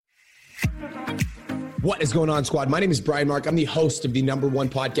What is going on, squad? My name is Brian Mark. I'm the host of the #1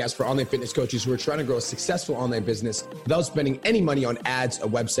 podcast for online fitness coaches who are trying to grow a successful online business without spending any money on ads, a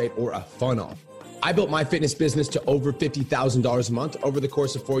website, or a funnel. I built my fitness business to over $50,000 a month over the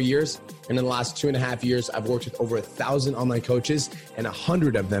course of 4 years. And in the last 2.5 years, I've worked with over 1,000 online coaches and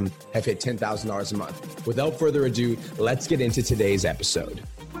 100 of them have hit $10,000 a month. Without further ado, let's get into today's episode.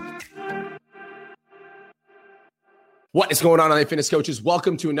 What is going on, online fitness coaches?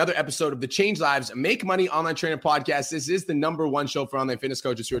 Welcome to another episode of the Change Lives, Make Money Online Training Podcast. This is the #1 show for online fitness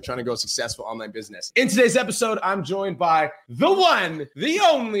coaches who are trying to grow a successful online business. In today's episode, I'm joined by the one, the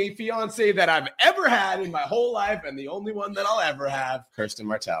only fiance that I've ever had in my whole life and the only one that I'll ever have, Kirsten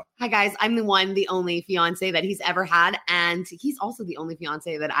Martell. Hi, guys. I'm the one, the only fiance that he's ever had. And he's also the only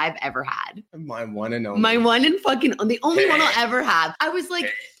fiance that I've ever had. My one and only. My one and fucking, the only one I'll ever have. I was like,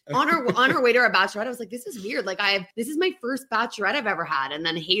 on her way to our bachelorette, I was like, this is weird. Like this is my first bachelorette I've ever had. And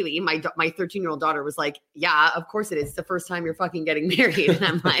then Haley, my 13-year-old daughter, was like, yeah, of course it is. It's the first time you're fucking getting married. And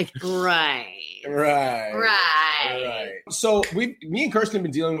I'm like, right. So me and Kirsten have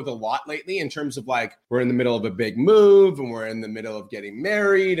been dealing with a lot lately in terms of like, we're in the middle of a big move and we're in the middle of getting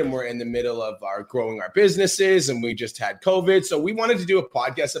married and we're in the middle of growing our businesses and we just had COVID. So we wanted to do a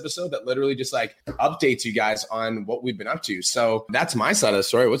podcast episode that literally just like updates you guys on what we've been up to. So that's my side of the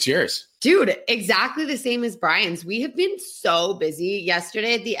story. What's yours? Dude, exactly the same as Brian's. We have been so busy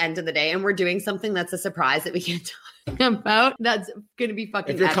yesterday at the end of the day, and we're doing something that's a surprise that we can't talk about. That's going to be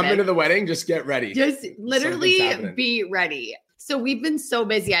fucking If you're epic. Coming to the wedding, just get ready. Just literally be ready. So we've been so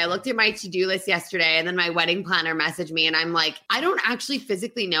busy. I looked at my to-do list yesterday and then my wedding planner messaged me and I'm like, I don't actually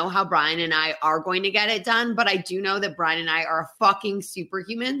physically know how Brian and I are going to get it done, but I do know that Brian and I are fucking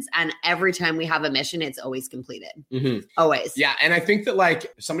superhumans. And every time we have a mission, it's always completed. Mm-hmm. Always. Yeah. And I think that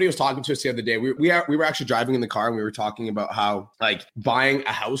like somebody was talking to us the other day. We were actually driving in the car and we were talking about how like buying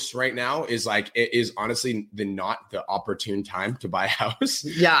a house right now is like, it is honestly not the opportune time to buy a house.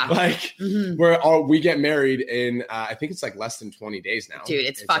 Yeah. Like we get married in, I think it's like less than 20 days now. Dude,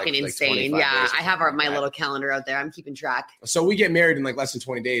 it's fucking like insane. Yeah. I have my little calendar out there. I'm keeping track. So we get married in like less than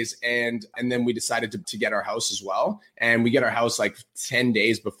 20 days. And then we decided to get our house as well. And we get our house like 10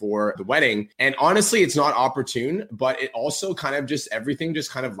 days before the wedding. And honestly, it's not opportune, but it also kind of just, everything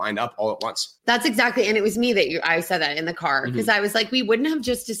just kind of lined up all at once. That's exactly. And it was me that I said that in the car because I was like, we wouldn't have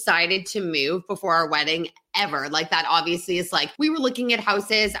just decided to move before our wedding ever. Like that obviously is like, we were looking at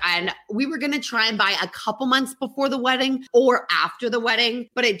houses and we were going to try and buy a couple months before the wedding or after the wedding.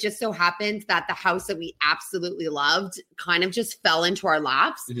 But it just so happened that the house that we absolutely loved kind of just fell into our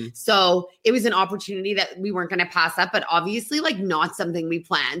laps. Mm-hmm. So it was an opportunity that we weren't going to pass up, but obviously like not something we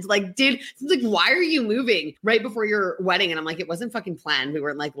planned. Like, why are you moving right before your wedding? And I'm like, it wasn't fucking planned. We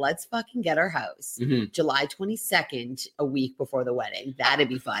weren't like, let's fucking get our house July 22nd, a week before the wedding. That'd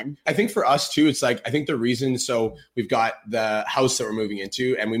be fun. I think for us too, it's like, I think the reason, so we've got the house that we're moving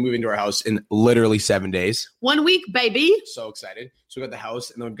into and we move into our house in literally 7 days. 1 week, baby. So excited. So we got the house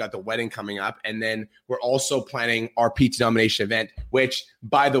and then we've got the wedding coming up. And then we're also planning our PT Domination event, which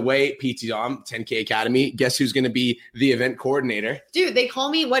by the way, PT Dom 10K Academy, guess who's going to be the event coordinator? Dude, they call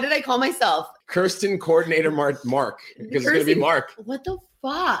me, what did I call myself? Kirsten Coordinator Mark. Because it's going to be Mark. What the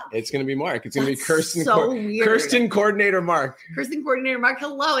fuck? It's going to be Mark. It's going to be Kirsten. Weird. Kirsten Coordinator Mark. Kirsten Coordinator Mark.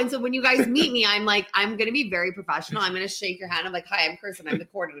 Hello. And so when you guys meet me, I'm like, I'm going to be very professional. I'm going to shake your hand. I'm like, hi, I'm Kirsten. I'm the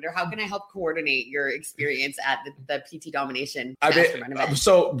coordinator. How can I help coordinate your experience at the PT Domination Mastermind event?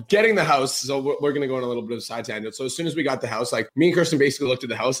 So getting the house. So we're going to go on a little bit of a side tangent. So as soon as we got the house, like me and Kirsten basically looked at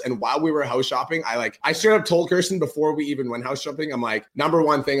the house. And while we were house shopping, I straight up told Kirsten before we even went house shopping, I'm like,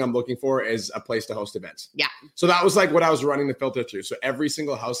 #1 thing I'm looking for is a place to host events. Yeah. So that was like what I was running the filter through. So every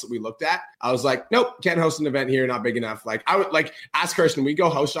single house that we looked at, I was like, nope, can't host an event here. Not big enough. Like I would like ask Kirsten, we go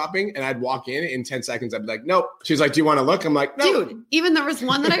house shopping and I'd walk in 10 seconds. I'd be like, nope. She's like, do you want to look? I'm like, no. Dude, even there was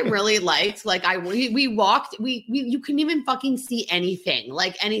one that I really liked. Like we walked, you couldn't even fucking see anything,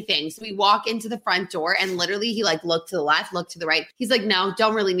 like anything. So we walk into the front door and literally he like looked to the left, looked to the right. He's like, no,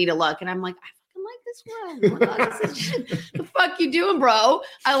 don't really need to look. And I'm like, this one. The fuck you doing, bro?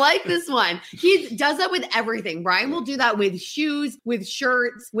 I like this one. He does that with everything. Brian will do that with shoes, with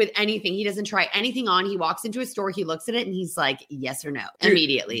shirts, with anything. He doesn't try anything on. He walks into a store, he looks at it and he's like, yes or no,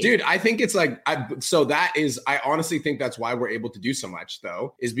 immediately. Dude, I think it's like, I honestly think that's why we're able to do so much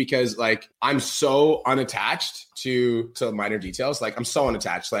though, is because like, I'm so unattached to minor details. Like I'm so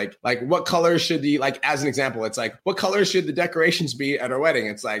unattached. Like what color should as an example, it's like, what color should the decorations be at our wedding?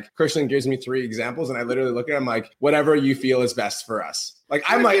 It's like, Kirsten gives me 3 examples and I literally look at him like, whatever you feel is best for us. Like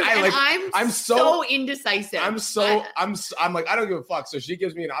I'm so indecisive. I'm like, I don't give a fuck. So she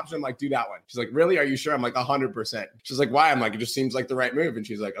gives me an option. I'm like, do that one. She's like, really? Are you sure? I'm like, 100%. She's like, why? I'm like, it just seems like the right move. And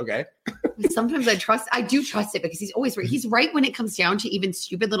she's like, okay. sometimes I do trust it because he's always right. He's right when it comes down to even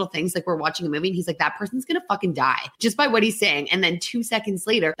stupid little things. Like we're watching a movie and he's like, that person's going to fucking die just by what he's saying. And then 2 seconds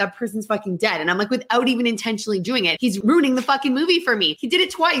later, that person's fucking dead. And I'm like, without even intentionally doing it, he's ruining the fucking movie for me. He did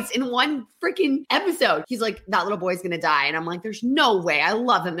it twice in one freaking episode. He's like, that little boy's going to die. And I'm like, there's no way. I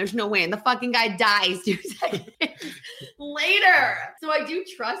love him. There's no way. And the fucking guy dies 2 seconds later. So I do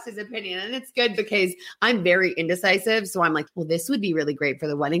trust his opinion. And it's good because I'm very indecisive. So I'm like, well, this would be really great for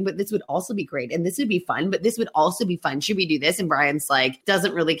the wedding, but this would also be great. And this would be fun, but this would also be fun. Should we do this? And Brian's like,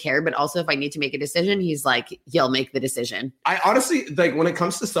 doesn't really care. But also if I need to make a decision, he's like, he'll make the decision. I honestly, like when it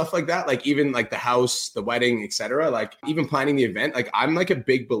comes to stuff like that, like even like the house, the wedding, etc., like even planning the event, like I'm like a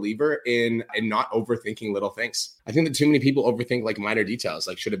big believer in not overthinking little things. I think that too many people overthink like minor details.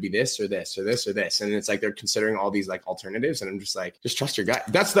 Like, should it be this or this or this or this? And it's like, they're considering all these like alternatives. And I'm just like, just trust your gut.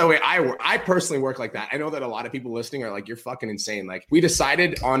 That's the way I work. I personally work like that. I know that a lot of people listening are like, you're fucking insane. Like we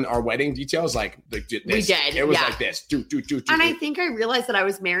decided on our wedding details, like this. We did. It was like this. Do. And I think I realized that I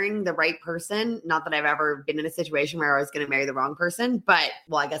was marrying the right person. Not that I've ever been in a situation where I was going to marry the wrong person, but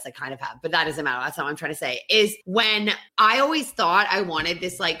well, I guess I kind of have, but that doesn't matter. That's not what I'm trying to say is when I always thought I wanted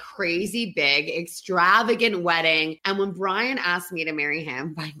this like crazy big extravagant wedding. And when Brian asked me to marry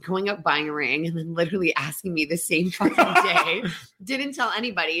him by going up buying a ring and then literally asking me the same fucking day, didn't tell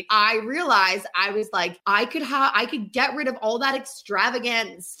anybody, I realized I was like, I could get rid of all that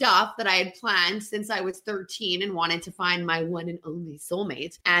extravagant stuff that I had planned since I was 13 and wanted to find my one and only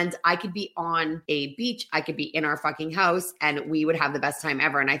soulmate. And I could be on a beach. I could be in our fucking house and we would have the best time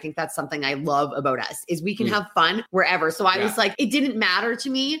ever. And I think that's something I love about us is we can have fun wherever. So I was like, it didn't matter to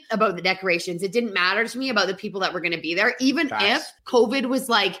me about the decorations. It didn't matter to me about the people that were going to be there. Even if COVID was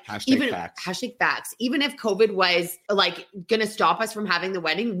like, hashtag facts, even if COVID was like going to stop us from having the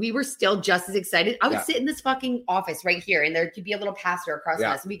wedding, we were still just as excited. I would sit in this fucking office right here and there could be a little pastor across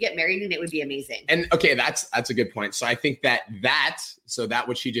from us and we get married and it would be amazing. And okay, that's a good point. So I think that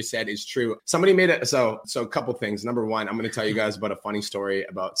what she just said is true. Somebody made it. So a couple things. Number one, I'm going to tell you guys about a funny story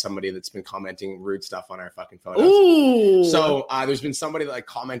about somebody that's been commenting rude stuff on our fucking photos. Ooh. So there's been somebody that like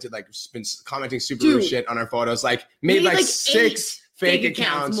commented, like been commenting super rude shit on our photos, like made like 6 fake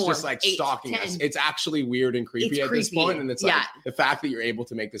accounts more, just like 8, stalking 10. Us. It's actually weird and creepy this point. And it's like the fact that you're able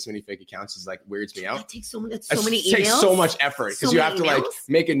to make this many fake accounts is like weirds me out. That takes so many emails. It takes so much effort because you have to like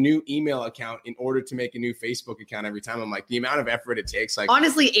make a new email account in order to make a new Facebook account every time. I'm like, the amount of effort it takes, like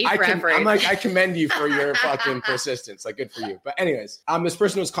honestly, effort. I'm like, I commend you for your fucking persistence. Like, good for you. But anyways, this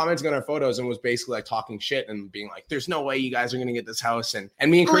person was commenting on our photos and was basically like talking shit and being like, there's no way you guys are going to get this house. And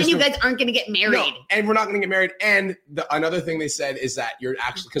me and Kristen, you guys aren't going to get married. No, and we're not going to get married. And another thing they said is that you're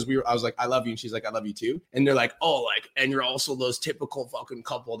actually, because I was like, I love you. And she's like, I love you too. And they're like, oh, like, and you're also those typical fucking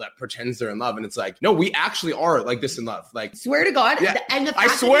couple that pretends they're in love. And it's like, no, we actually are like this in love. Like, swear to God. Yeah. And the I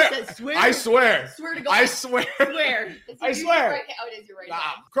swear. I swear. Swear to God. I swear. Swear. I swear. It is your right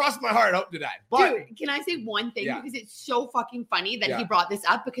now. Cross my heart, hope to die. But, dude, can I say one thing? Because it's so fucking funny that he brought this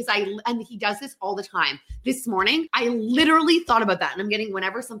up because and he does this all the time. This morning, I literally thought about that. And I'm getting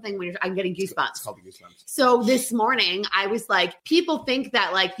I'm getting goosebumps. It's called the goosebumps. So this morning, I was like, people think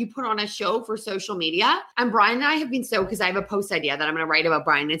that like you put on a show for social media. And Brian and I have been because I have a post idea that I'm going to write about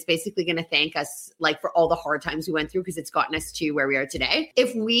Brian. It's basically going to thank us like for all the hard times we went through because it's gotten us to where we are today.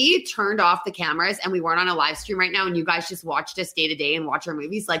 If we turned off the cameras and we weren't on a live stream right now and you guys just watched us day to day and watch our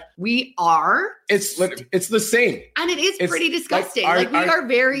movies, like we are. It's the same. And it is pretty disgusting. We are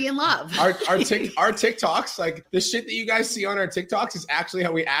very in love. Our TikToks, like the shit that you guys see on our TikToks is actually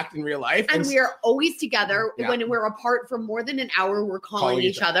how we act in real life. And we are always together. When we're apart for more than an hour, we're calling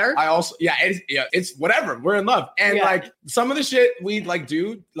each other. I also, it's whatever. We're in love. And like some of the shit we like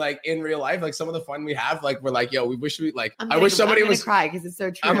do like in real life, like some of the fun we have, like we're like, yo, we wish we like, I wish somebody was cry because it's so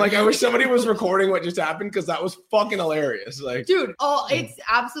true. I'm like, I wish somebody was recording what just happened because that was fucking hilarious. Like, dude, it's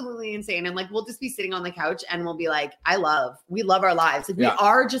absolutely insane. And like, we'll just be sitting on the couch and we'll be like, we love our lives. Like we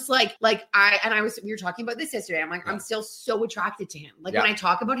are just we were talking about this yesterday. I'm like, I'm still so attracted to him. Like when I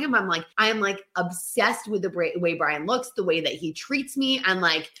talk about him, I am like obsessed with the way Brian looks, the way that he treats me. And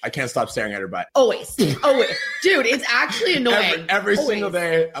like, I can't stop staring at her butt. Always. Dude, it's actually annoying. Every single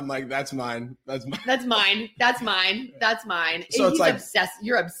day. I'm like, that's mine. That's mine. That's mine. That's mine. That's mine. So he's like obsessed.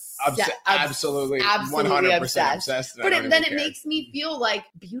 You're obsessed. Absolutely 100% obsessed. But then it makes me feel like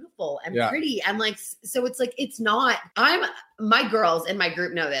beautiful and pretty. And like, so it's like, it's not, my girls in my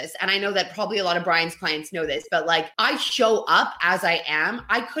group know this, and I know that probably a lot of Brian's clients know this, but like I show up as I am.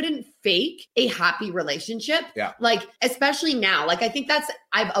 I couldn't fake a happy relationship. Yeah. Like, especially now, like I think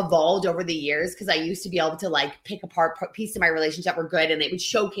I've evolved over the years because I used to be able to like pick apart pieces of my relationship were good and it would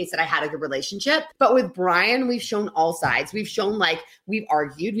showcase that I had a good relationship. But with Brian, we've shown all sides. We've shown like we've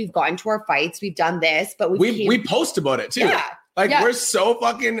argued, we've gotten to our fights, we've done this, but we post about it too. Yeah. Like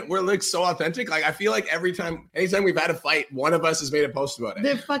we're like so authentic. Like I feel like anytime we've had a fight, one of us has made a post about it.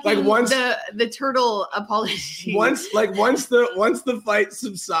 The fucking like once the turtle apology. Once the fight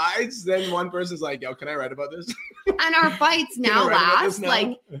subsides, then one person's like, "Yo, can I write about this?" And our fights now last.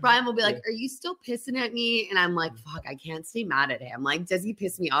 Like Brian will be like, "Are you still pissing at me?" And I'm like, "Fuck, I can't stay mad at him. Like, does he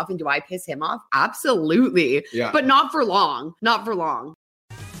piss me off? And do I piss him off? Absolutely. Yeah. But not for long. Not for long."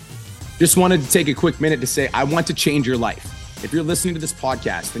 Just wanted to take a quick minute to say I want to change your life. If you're listening to this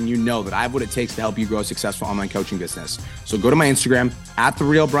podcast, then you know that I have what it takes to help you grow a successful online coaching business. So go to my Instagram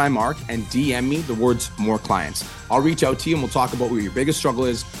 @TheRealBrianMark and DM me the words "more clients." I'll reach out to you and we'll talk about what your biggest struggle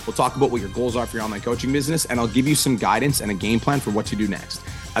is. We'll talk about what your goals are for your online coaching business, and I'll give you some guidance and a game plan for what to do next.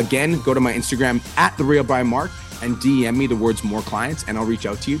 Again, go to my Instagram @TheRealBrianMark and DM me the words "more clients," and I'll reach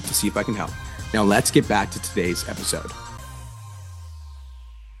out to you to see if I can help. Now let's get back to today's episode.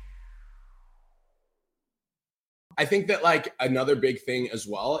 I think that like another big thing as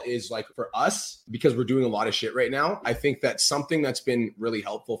well is like for us, because we're doing a lot of shit right now, I think that something that's been really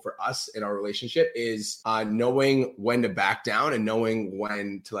helpful for us in our relationship is knowing when to back down and knowing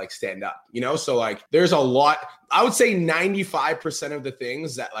when to like stand up, you know? So like there's a lot, I would say 95% of the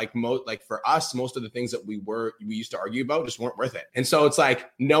things that like for us, most of the things that we used to argue about just weren't worth it. And so it's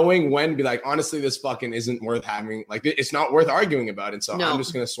like knowing when to be like, honestly, this fucking isn't worth having, like it's not worth arguing about. And so I'm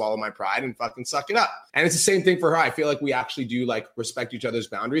just going to swallow my pride and fucking suck it up. And it's the same thing for her. I feel like we actually do like respect each other's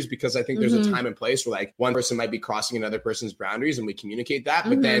boundaries, because I think there's a time and place where like one person might be crossing another person's boundaries and we communicate that.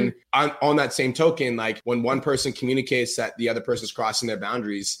 But then on that same token, like when one person communicates that the other person's crossing their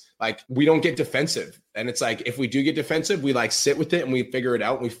boundaries, like we don't get defensive. And it's like, if we do get defensive, we like sit with it and we figure it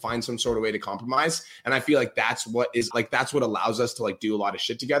out and we find some sort of way to compromise. And I feel like that's what allows us to like do a lot of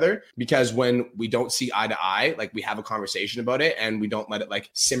shit together, because when we don't see eye to eye, like we have a conversation about it and we don't let it like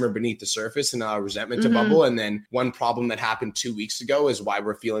simmer beneath the surface and resentment to bubble. And then one problem that happened 2 weeks ago is why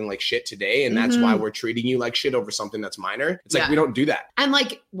we're feeling like shit today. And that's why we're treating you like shit over something that's minor. It's like, we don't do that. And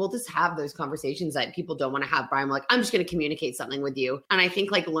like, we'll just have those conversations that people don't want to have. Brian, like, I'm just going to communicate something with you. And I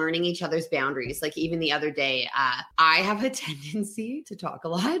think like learning each other's boundaries, like even the other day, I have a tendency to talk a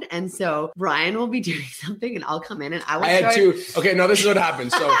lot. And so Brian will be doing something and I'll come in and this is what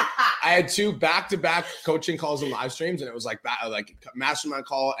happened. So I had 2 back-to-back coaching calls and live streams, and it was like mastermind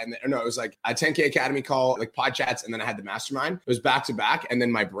call. And it was like a 10K Academy call, like pod chats. And then I had the mastermind. It was back-to-back. And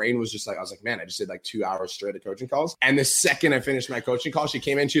then my brain was just like, I was like, man, I just did like 2 hours straight of coaching calls. And the second I finished my coaching call, she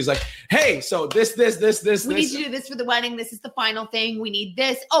came in, she was like, hey, so this. We need to do this for the wedding. This is the final thing. We need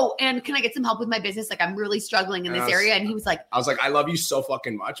this. Oh, and can I get some help with my business? Like I'm really struggling in this area. And he was like, I was like, I love you so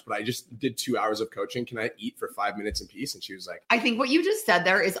fucking much, but I just did 2 hours of coaching. Can I eat for 5 minutes in peace? And she was like, I think what you just said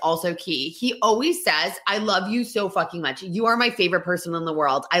there is also key. He always says, I love you so fucking much. You are my favorite person in the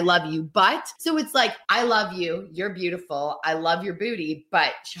world. I love you. But so it's like, I love you. You're beautiful. I love your booty,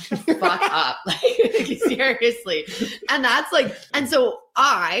 but shut the fuck up. Like seriously. And that's like, and so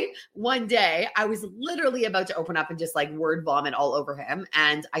one day I was literally about to open up and just like word vomit all over him.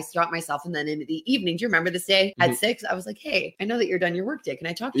 And I stopped myself. And then in the evening, do you remember this day at 6? I was like, hey, I know that you're done your work day. Can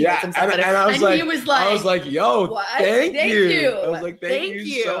I talk to you about some stuff? And I was like, yo, what? Thank you. I was like, thank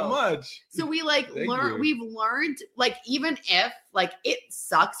you so much. So we like we've learned, like, even if like it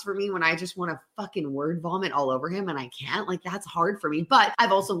sucks for me when I just want to fucking word vomit all over him and I can't, like, that's hard for me. But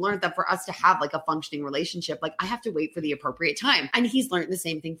I've also learned that for us to have like a functioning relationship, like I have to wait for the appropriate time. And he's learned the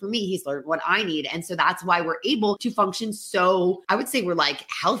same thing for me. He's learned what I need. And so that's why we're able to function. So I would say we're like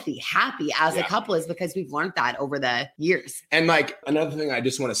healthy, happy as a couple, is because we've learned that over the years. And like another thing I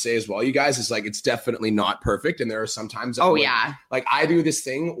just want to say as well, you guys, is like, it's definitely not perfect. And there are some times like I do this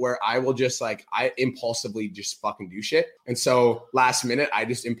thing where I will just like, I impulsively just fucking do shit. And so last minute, I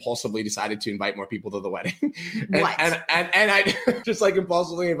just impulsively decided to invite more people to the wedding. and I just like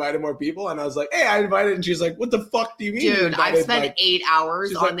impulsively invited more people. And I was like, hey, I invited. And she's like, what the fuck do you mean? Dude, I've spent 8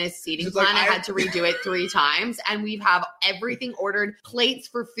 hours on this seating plan. I had to redo it 3 times. And we have everything ordered, plates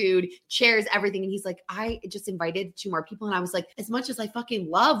for food, chairs, everything. And he's like, I just invited 2 more people. And I was like, as much as I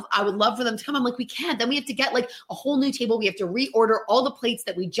would love for them to come. I'm like, we can't. Then we have to get like a whole new table. We have to reorder all the plates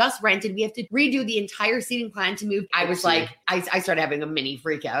that we just rented. We have to redo the entire seating plan to move. I was like, I started having a mini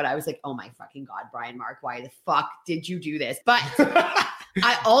freak out. I was like, oh my fucking God, Brian Mark, why the fuck did you do this? But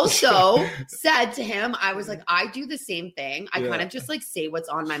I also said to him, I was like, I do the same thing. I kind of just like say what's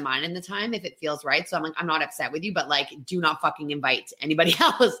on my mind in the time if it feels right. So I'm like, I'm not upset with you, but like, do not fucking invite anybody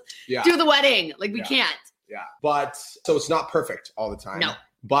else to the wedding. Like we can't. Yeah. But so it's not perfect all the time. No.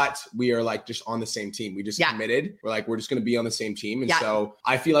 But we are like just on the same team. We just committed. We're like, we're just going to be on the same team. And so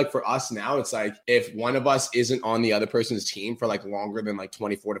I feel like for us now, it's like if one of us isn't on the other person's team for like longer than like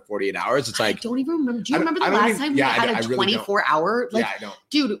 24 to 48 hours, it's like. I don't even remember. Do you remember the last time we had a 24-hour? Like, I don't.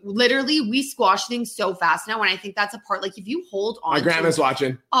 Dude, literally, we squash things so fast now. And I think that's a part, like if you hold on. My grandma's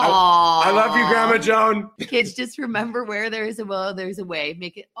watching. I love you, Grandma Joan. Kids, just remember where there is a will, there's a way.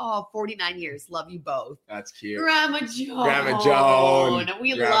 Make it, 49 years. Love you both. That's cute. Grandma Joan. Grandma Joan.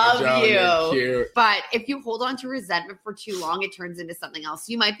 We Grandma love Joan, you. Cute. But if you hold on to resentment for too long, it turns into something else.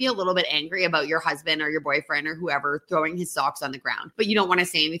 You might be a little bit angry about your husband or your boyfriend or whoever throwing his socks on the ground, but you don't want to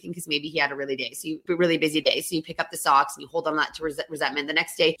say anything because maybe he had a really busy day. So you pick up the socks and you hold on that to resentment. The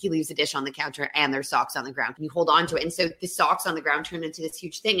next day he leaves a dish on the counter and there's socks on the ground and you hold on to it. And so the socks on the ground turn into this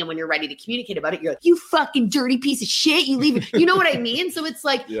huge thing. And when you're ready to communicate about it, you're like, you fucking dirty piece of shit. You leave it. You know what I mean? So it's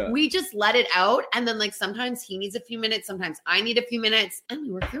like, we just let it out. And then like sometimes he needs a few minutes. Sometimes I need a few minutes and we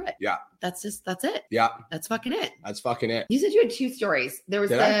work through it. Yeah. That's it. Yeah. That's fucking it. That's fucking it. You said you had 2 stories. There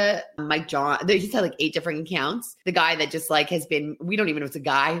was Mike John. He said like 8 different accounts. The guy that just like has been, we don't even know if it's a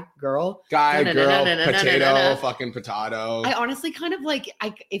guy, girl. Potato, fucking potato. I honestly kind of like,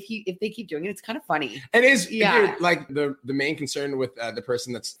 if they keep doing it, it's kind of funny. It is. Dude, like the main concern with the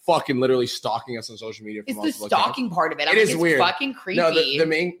person that's fucking literally stalking us on social media. It's the stalking part of it. It is weird. It's fucking creepy. No,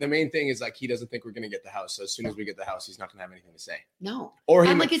 the main thing is like, he doesn't think we're going to get the house. So as soon as we get the house, he's not going to have anything to say. No. Or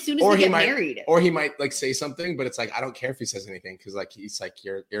he and like as soon as we get married. Or he might like say something, but it's like, I don't care if he says anything. Cause like, he's like,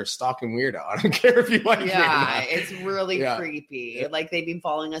 you're a stalking weirdo. I don't care if you like me or not. It's really creepy. Yeah. Like they've been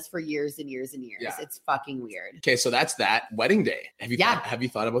following us for years and years and years. Yeah. It's fucking weird. Okay. So that's that wedding day. Have you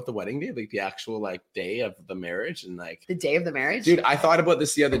thought about the wedding day? Like the actual like day of the marriage and like the day of the marriage? Dude, I thought about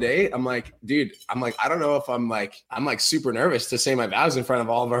this the other day. I'm like, I don't know if I'm like super nervous to say my vows in front of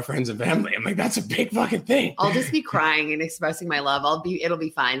all of our friends and family. I'm like, that's a big fucking thing. I'll just be crying and expressing my love. It'll be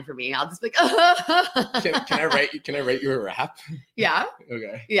fine for me. I'll just be like, can I write you a rap? Yeah.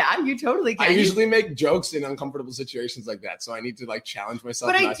 Okay. Yeah, you totally can. I usually make jokes in uncomfortable situations like that. So I need to like challenge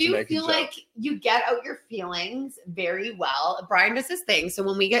myself. But I do feel like you get out your feelings very well. Brian does this thing. So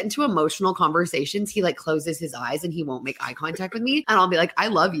when we get into emotional conversations, he like closes his eyes and he won't make eye contact with me. And I'll be like, I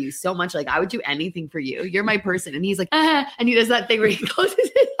love you so much. Like I would do anything for you. You're my person. And he's like, and he does that thing where he closes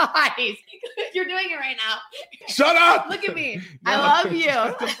his eyes. You're doing it right now. Shut up. Look at me. No. I love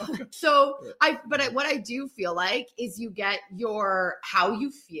you. So what I do feel like is you get how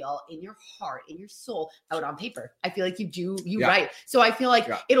you feel in your heart, in your soul out on paper. I feel like you write. So I feel like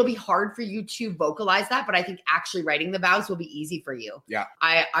it'll be hard for you to vocalize that, but I think actually writing the vows will be easy for you. Yeah.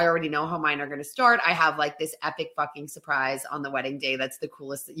 I already know how mine are going to start. I have like this epic fucking surprise on the wedding day. That's the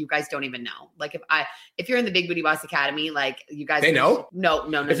coolest that you guys don't even know. Like if you're in the Big Booty Boss Academy, like you guys know. No.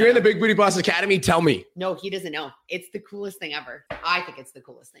 If you're in the Big Booty Boss Academy, tell me. No, he doesn't know. It's the coolest thing ever. I think it's the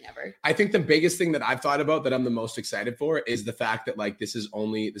coolest thing ever. I think the biggest thing that I've thought about that I'm the most excited for is the fact that like this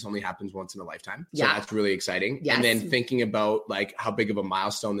only happens once in a lifetime. So that's really exciting. Yes. And then thinking about like how big of a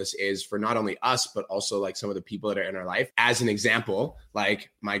milestone this is for not only us, but also like some of the people that are in our life. As an example,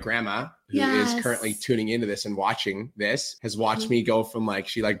 like my grandma, who is currently tuning into this and watching this, has watched me go from like,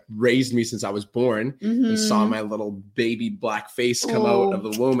 she like raised me since I was born and saw my little baby black face come out of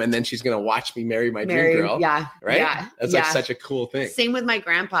the womb. And then she's going to watch me marry my dream girl. Yeah. Right. Yeah. That's like such a cool thing. Same with my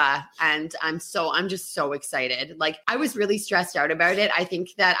grandpa. And I'm just so excited. Like I was really stressed out about it. I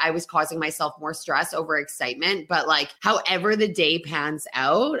think that I was causing myself more stress over excitement, but like however the day pans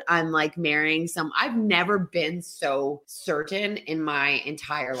out, I'm like marrying I've never been so certain in my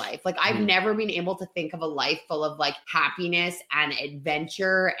entire life. Like I've never been able to think of a life full of like happiness and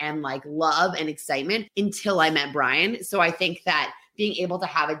adventure and like love and excitement until I met Brian. So I think that being able to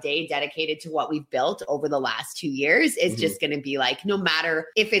have a day dedicated to what we've built over the last 2 years is just going to be like, no matter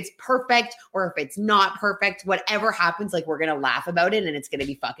if it's perfect or if it's not perfect, whatever happens, like we're going to laugh about it and it's going to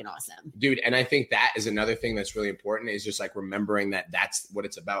be fucking awesome. Dude. And I think that is another thing that's really important is just like remembering that that's what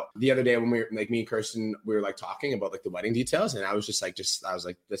it's about. The other day when we were like me and Kirsten, we were like talking about like the wedding details and I was just like,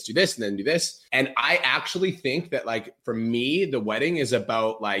 let's do this and then do this. And I actually think that like for me, the wedding is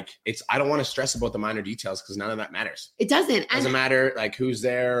about like, I don't want to stress about the minor details because none of that matters. It doesn't. Doesn't matter support, like who's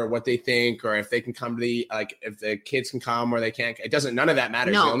there or what they think, or if they can come to the, like if the kids can come or they can't. It doesn't, none of that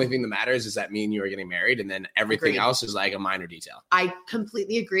matters. No. The only thing that matters is that me and you are getting married, and then everything Agreed. else is like a minor detail. I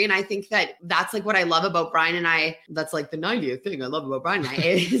completely agree. And I think that that's like what I love about Brian and I. That's like the 90th thing I love about Brian and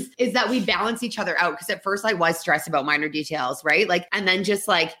I is that we balance each other out. Because at first I was stressed about minor details, right? Like, and then just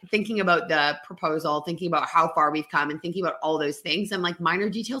like thinking about the proposal, thinking about how far we've come and thinking about all those things. I'm like, minor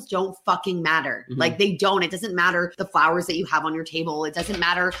details don't fucking matter. Mm-hmm. Like they don't. It doesn't matter the flowers that you have on your table. It doesn't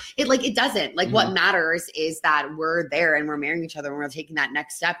matter. It doesn't. Like what matters is that we're there and we're marrying each other and we're taking that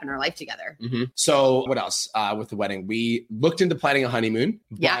next step in our life together. So what else with the wedding? We looked into planning a honeymoon,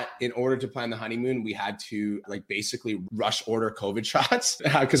 but Yeah. in order to plan the honeymoon, we had to like basically rush order COVID shots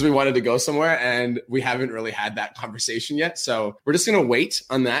because we wanted to go somewhere, and we haven't really had that conversation yet. So we're just going to wait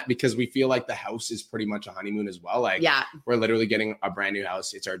on that because we feel like the house is pretty much a honeymoon as well. Like Yeah. we're literally getting a brand new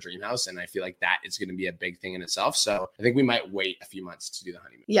house. It's our dream house. And I feel like that is going to be a big thing in itself. So I think we might wait a few months to do the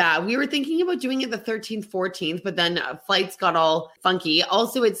honeymoon. Yeah, we were thinking about doing it the 13th, 14th, but then flights got all funky.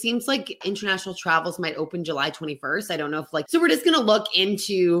 Also, it seems like international travels might open July 21st. I don't know if so we're just going to look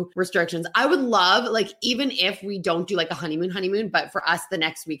into restrictions. I would love, like, even if we don't do like a honeymoon, but for us the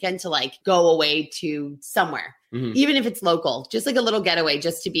next weekend to like go away to somewhere. Even if it's local, just like a little getaway,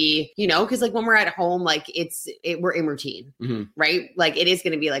 just to be, because like when we're at home, like we're in routine, right? Like it is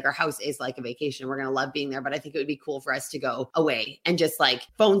going to be like our house is like a vacation. We're going to love being there, but I think it would be cool for us to go away and just like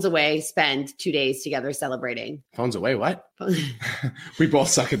phones away, spend 2 days together celebrating. Phones away? What? We both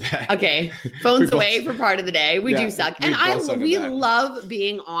suck at that. Okay. Phones away for part of the day. We do suck. And we love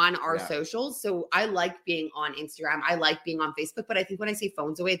being on our socials. So I like being on Instagram. I like being on Facebook, but I think when I say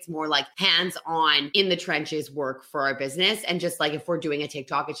phones away, it's more like hands on in the trenches work for our business. And just like if we're doing a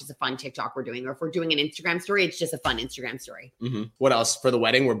TikTok, it's just a fun TikTok we're doing. Or if we're doing an Instagram story, it's just a fun Instagram story. What else for the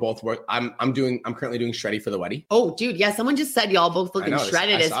wedding? We're both I'm currently doing Shreddy for the wedding. Oh, dude. Yeah. Someone just said y'all both looking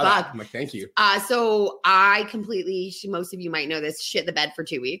shredded as fuck. I'm like, thank you. So I completely, most of you might know this, shit the bed for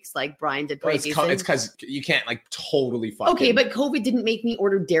 2 weeks. Like Brian did It's because you can't like totally fucking. Okay, but COVID didn't make me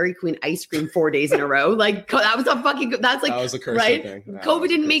order Dairy Queen ice cream 4 days in a row. Like that was a fucking, that's like, that was a curse right? thing. COVID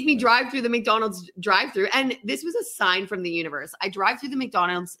didn't make me drive through the McDonald's drive-through. And this was a sign from the universe. I drive through the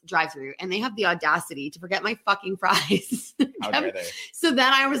McDonald's drive-through and they have the audacity to forget my fucking fries. How dare they? So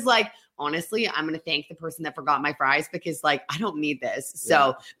then I was like, honestly, I'm going to thank the person that forgot my fries because like, I don't need this.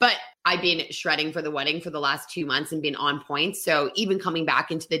 So, but I've been shredding for the wedding for the last 2 months and been on point. So even coming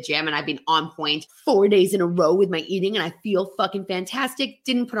back into the gym and I've been on point 4 days in a row with my eating and I feel fucking fantastic.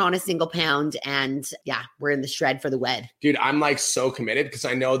 Didn't put on a single pound. And yeah, we're in the shred for the wed. Dude, I'm like so committed because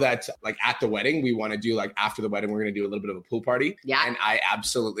I know that like at the wedding, we want to do like after the wedding, we're going to do a little bit of a pool party. Yeah. And I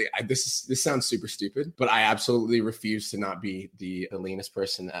absolutely, this sounds super stupid, but I absolutely refuse to not be the leanest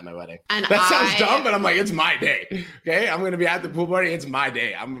person at my wedding. And that sounds dumb, but I'm like, it's my day. Okay. I'm going to be at the pool party. It's my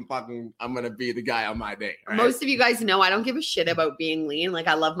day. I'm going to be the guy on my day. Right? Most of you guys know I don't give a shit about being lean. Like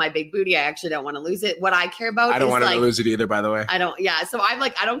I love my big booty. I actually don't want to lose it. What I care about I don't want to lose it either, by the way. I don't. Yeah. So I'm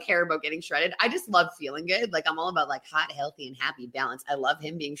like, I don't care about getting shredded. I just love feeling good. Like I'm all about like hot, healthy, and happy balance. I love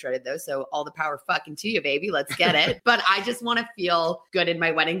him being shredded though. So all the power fucking to you, baby. Let's get it. But I just want to feel good in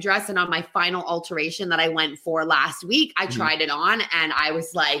my wedding dress. And on my final alteration that I went for last week, I tried it on and I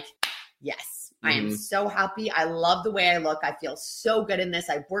was like, yes. I am so happy. I love the way I look. I feel so good in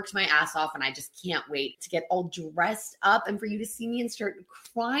this. I've worked my ass off and I just can't wait to get all dressed up and for you to see me and start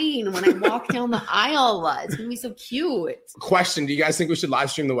crying when I walk down the aisle. It's going to be so cute. Question. Do you guys think we should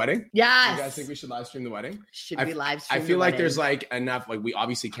live stream the wedding? Yes. Do you guys think we should live stream the wedding? Should we live stream I feel the like wedding? there's like enough, like we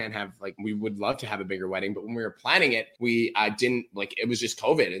obviously can't have, like we would love to have a bigger wedding, but when we were planning it, we didn't, like it was just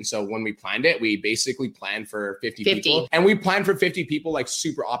COVID. And so when we planned it, we basically planned for 50 people. And we planned for 50 people like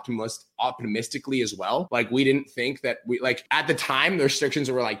super optimistically as well. Like we didn't think that like at the time the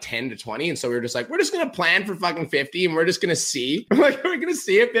restrictions were like 10 to 20. And so we were just like, we're just going to plan for fucking 50 and we're just going to see. Like we're going to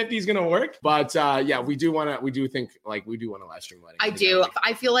see if 50 is going to work. But yeah, we do want to live stream wedding. I do.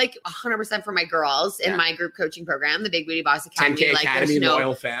 I feel like 100% for my girls in my group coaching program, the Big Booty Boss Academy. 10K like, Academy,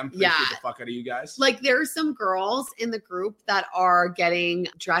 loyal fam. Appreciate the fuck out of you guys. Like there are some girls in the group that are getting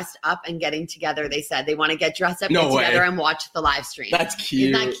dressed up and getting together. They said they want to get dressed up together and watch the live stream. That's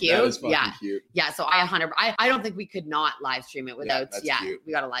cute. Isn't that cute? That is fucking cute. Yeah. So I don't think we could not live stream it without,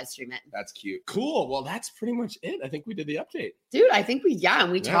 we got to live stream it. That's cute. Cool. Well, that's pretty much it. I think we did the update. Dude, I think we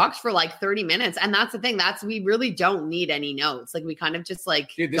talked for like 30 minutes. And that's the thing. We really don't need any notes. Like we kind of just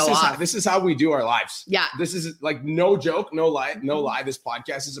like, this is how we do our lives. Yeah. This is like no joke, no lie. This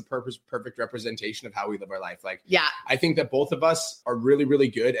podcast is a perfect representation of how we live our life. Like, yeah, I think that both of us are really, really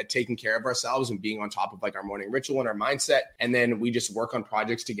good at taking care of ourselves and being on top of like our morning ritual and our mindset. And then we just work on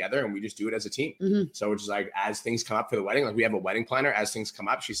projects together and we just do it as a team. Mm-hmm. So which is like, as things come up for the wedding, like we have a wedding planner, as things come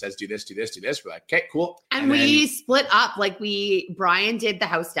up, she says, do this, do this, do this. We're like, okay, cool. And we split up. Like Brian did the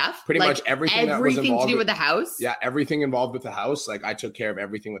house stuff. Pretty much everything that was involved to do with the house. Yeah, everything involved with the house. Like I took care of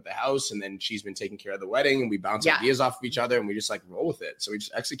everything with the house, and then she's been taking care of the wedding, and we bounce ideas off of each other, and we just like roll with it. So we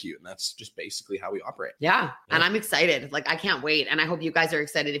just execute, and that's just basically how we operate. Yeah. And I'm excited. Like I can't wait. And I hope you guys are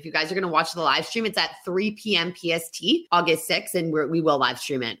excited. If you guys are going to watch the live stream, it's at 3 p.m. PST, August 6th, and we will live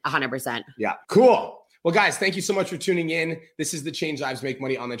stream it 100%. Yeah. Cool. Well, guys, thank you so much for tuning in. This is the Change Lives, Make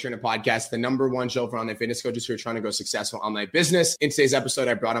Money Online Trainer podcast, the #1 show for online fitness coaches who are trying to grow successful online business. In today's episode,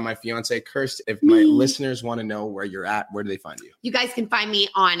 I brought on my fiance, Kirst. If my listeners want to know where you're at, where do they find you? You guys can find me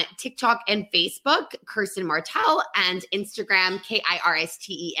on TikTok and Facebook, Kirsten Martell, and Instagram,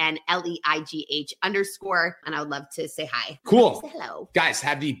 KirstenLeigh_. And I would love to say hi. Cool. Say hello. Guys,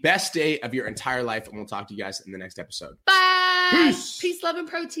 have the best day of your entire life, and we'll talk to you guys in the next episode. Bye. Peace. Peace, love, and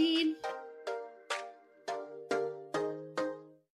protein.